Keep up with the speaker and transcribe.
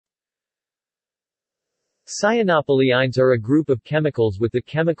Cyanopolyynes are a group of chemicals with the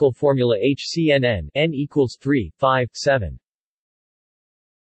chemical formula HCNN N equals 3, 5, 7.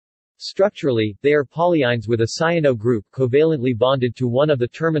 Structurally, they are polyynes with a cyano group covalently bonded to one of the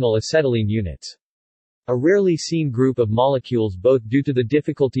terminal acetylene units. A rarely seen group of molecules both due to the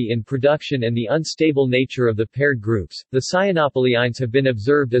difficulty in production and the unstable nature of the paired groups, the cyanopolyynes have been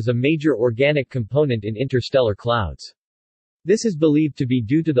observed as a major organic component in interstellar clouds. This is believed to be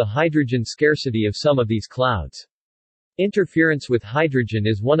due to the hydrogen scarcity of some of these clouds. Interference with hydrogen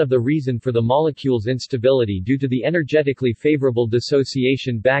is one of the reasons for the molecule's instability due to the energetically favorable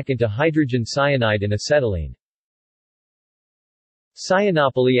dissociation back into hydrogen cyanide and acetylene.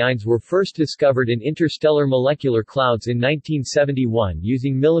 Cyanopolyynes were first discovered in interstellar molecular clouds in 1971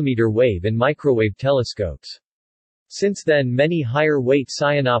 using millimeter-wave and microwave telescopes. Since then many higher-weight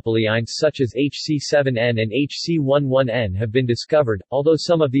cyanopolyynes such as HC7N and HC11N have been discovered, although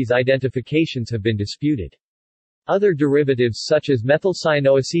some of these identifications have been disputed. Other derivatives such as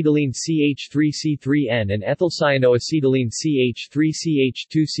methylcyanoacetylene CH3C3N and ethylcyanoacetylene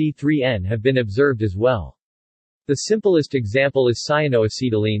CH3CH2C3N have been observed as well. The simplest example is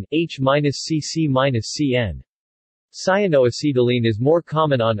cyanoacetylene, H-CC-CN. Cyanoacetylene is more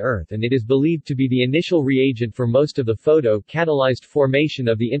common on Earth and it is believed to be the initial reagent for most of the photo-catalyzed formation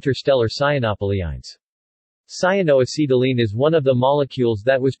of the interstellar cyanopolyynes. Cyanoacetylene is one of the molecules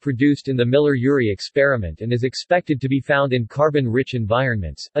that was produced in the Miller-Urey experiment and is expected to be found in carbon-rich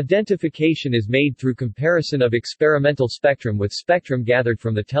environments. Identification is made through comparison of experimental spectrum with spectrum gathered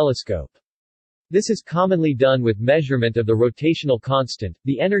from the telescope. This is commonly done with measurement of the rotational constant,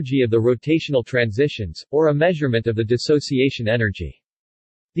 the energy of the rotational transitions, or a measurement of the dissociation energy.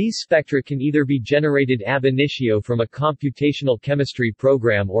 These spectra can either be generated ab initio from a computational chemistry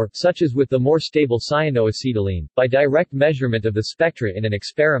program or, such as with the more stable cyanoacetylene, by direct measurement of the spectra in an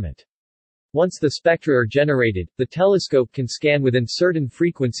experiment. Once the spectra are generated, the telescope can scan within certain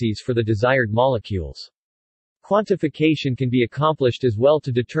frequencies for the desired molecules. Quantification can be accomplished as well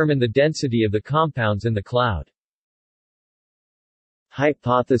to determine the density of the compounds in the cloud.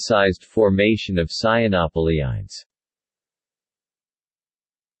 Hypothesized formation of cyanopolyynes.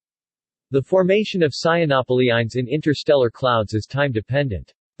 The formation of cyanopolyynes in interstellar clouds is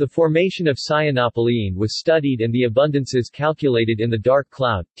time-dependent. The formation of cyanopolyyne was studied and the abundances calculated in the dark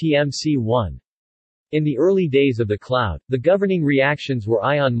cloud, TMC1. In the early days of the cloud, the governing reactions were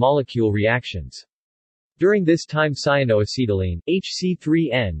ion-molecule reactions. During this time cyanoacetylene,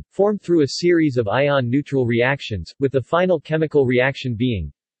 HC3N, formed through a series of ion-neutral reactions, with the final chemical reaction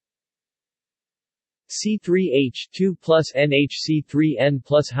being C3H2 plus NHC3N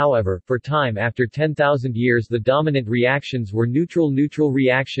plus. However, for time after 10,000 years the dominant reactions were neutral-neutral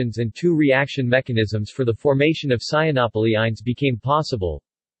reactions and two reaction mechanisms for the formation of cyanopolyynes became possible.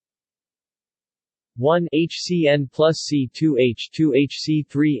 1 HCN plus C2H2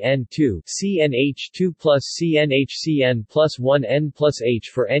 HC3N2 CnH2 plus CnHCN plus 1 N plus H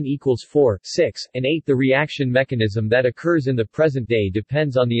for N equals 4, 6, and 8. The reaction mechanism that occurs in the present day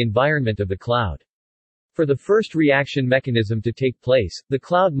depends on the environment of the cloud. For the first reaction mechanism to take place, the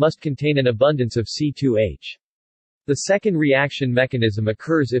cloud must contain an abundance of C2H. The second reaction mechanism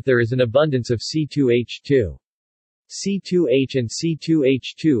occurs if there is an abundance of C2H2. C2H and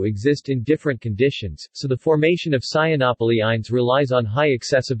C2H2 exist in different conditions, so the formation of cyanopolyynes relies on high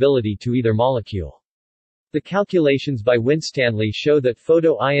accessibility to either molecule. The calculations by Winstanley show that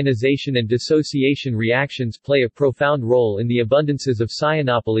photoionization and dissociation reactions play a profound role in the abundances of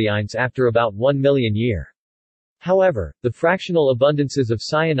cyanopolyynes after about 1 million years. However, the fractional abundances of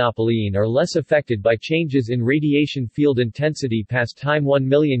cyanopolyyne are less affected by changes in radiation field intensity past time 1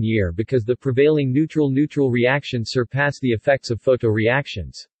 million years because the prevailing neutral-neutral reactions surpass the effects of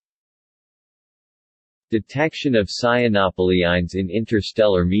photoreactions. Detection of cyanopolyynes in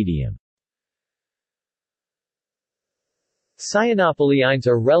interstellar medium. Cyanopolyynes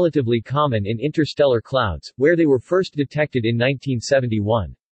are relatively common in interstellar clouds, where they were first detected in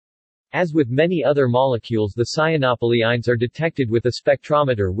 1971. As with many other molecules, the cyanopolyynes are detected with a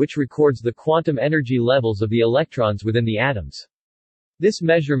spectrometer which records the quantum energy levels of the electrons within the atoms. This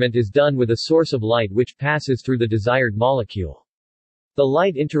measurement is done with a source of light which passes through the desired molecule. The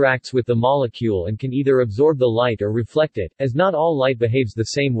light interacts with the molecule and can either absorb the light or reflect it, as not all light behaves the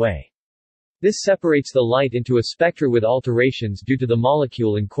same way. This separates the light into a spectra with alterations due to the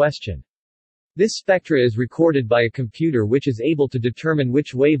molecule in question. This spectra is recorded by a computer which is able to determine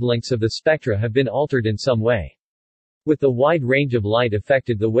which wavelengths of the spectra have been altered in some way. With the wide range of light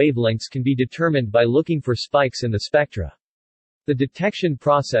affected, the wavelengths can be determined by looking for spikes in the spectra. The detection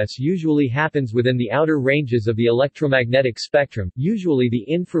process usually happens within the outer ranges of the electromagnetic spectrum, usually the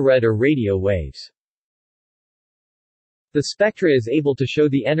infrared or radio waves. The spectra is able to show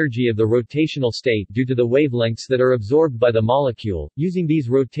the energy of the rotational state due to the wavelengths that are absorbed by the molecule. Using these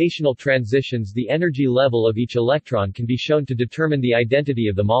rotational transitions, the energy level of each electron can be shown to determine the identity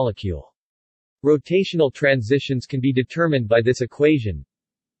of the molecule. Rotational transitions can be determined by this equation: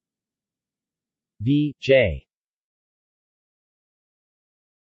 V J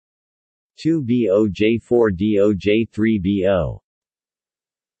 2 BOJ 4 DOJ 3 BO.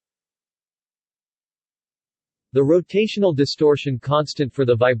 The rotational distortion constant for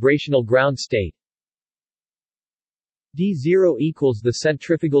the vibrational ground state D0 equals the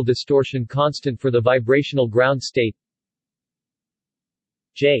centrifugal distortion constant for the vibrational ground state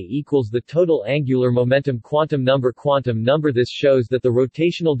J equals the total angular momentum quantum number. This shows that the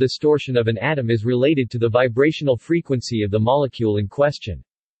rotational distortion of an atom is related to the vibrational frequency of the molecule in question.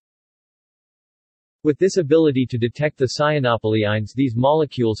 With this ability to detect the cyanopolyynes, these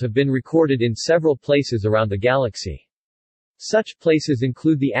molecules have been recorded in several places around the galaxy. Such places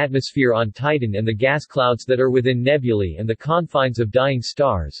include the atmosphere on Titan and the gas clouds that are within nebulae and the confines of dying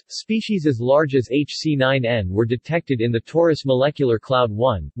stars. Species as large as HC9N were detected in the Taurus molecular cloud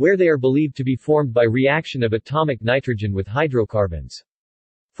 1, where they are believed to be formed by reaction of atomic nitrogen with hydrocarbons.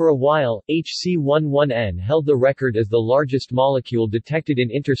 For a while, HC11N held the record as the largest molecule detected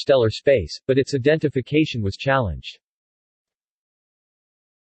in interstellar space, but its identification was challenged.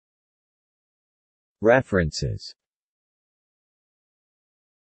 References.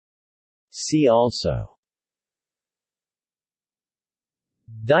 See also: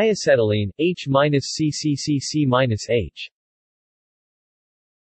 diacetylene, H-CCCC-H